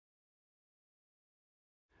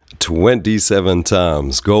27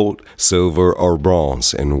 times gold, silver or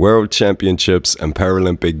bronze in World Championships and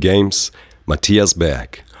Paralympic Games, Matthias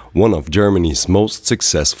Berg, one of Germany's most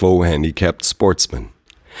successful handicapped sportsmen.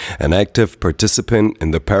 An active participant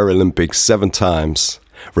in the Paralympics 7 times,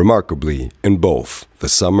 remarkably in both the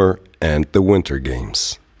Summer and the Winter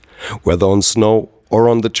Games. Whether on snow or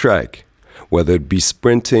on the track, whether it be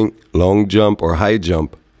sprinting, long jump or high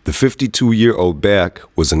jump, the 52-year-old Berg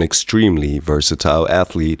was an extremely versatile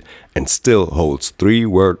athlete and still holds 3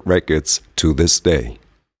 world records to this day.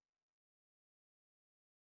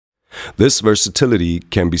 This versatility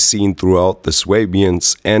can be seen throughout the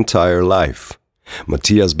Swabian's entire life.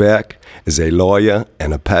 Matthias Berg is a lawyer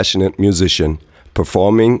and a passionate musician,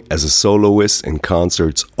 performing as a soloist in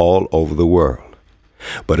concerts all over the world.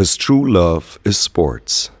 But his true love is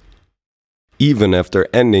sports. Even after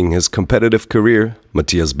ending his competitive career,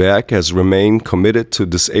 Matthias Berg has remained committed to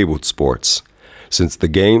disabled sports. Since the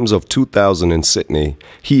Games of 2000 in Sydney,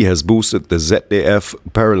 he has boosted the ZDF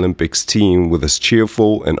Paralympics team with his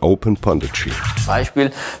cheerful and open punditry.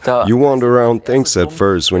 You wonder around things at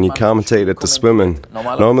first when you commentate at the swimming.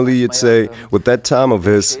 Normally you'd say, with that time of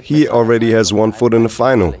his, he already has 1 foot in the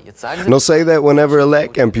final. And they'll say that whenever a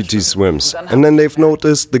leg amputee swims. And then they've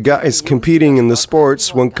noticed the guys competing in the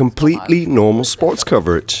sports want completely normal sports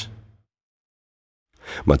coverage.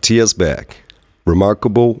 Matthias Berg,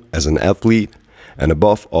 remarkable as an athlete, and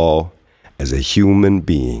above all, as a human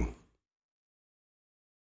being.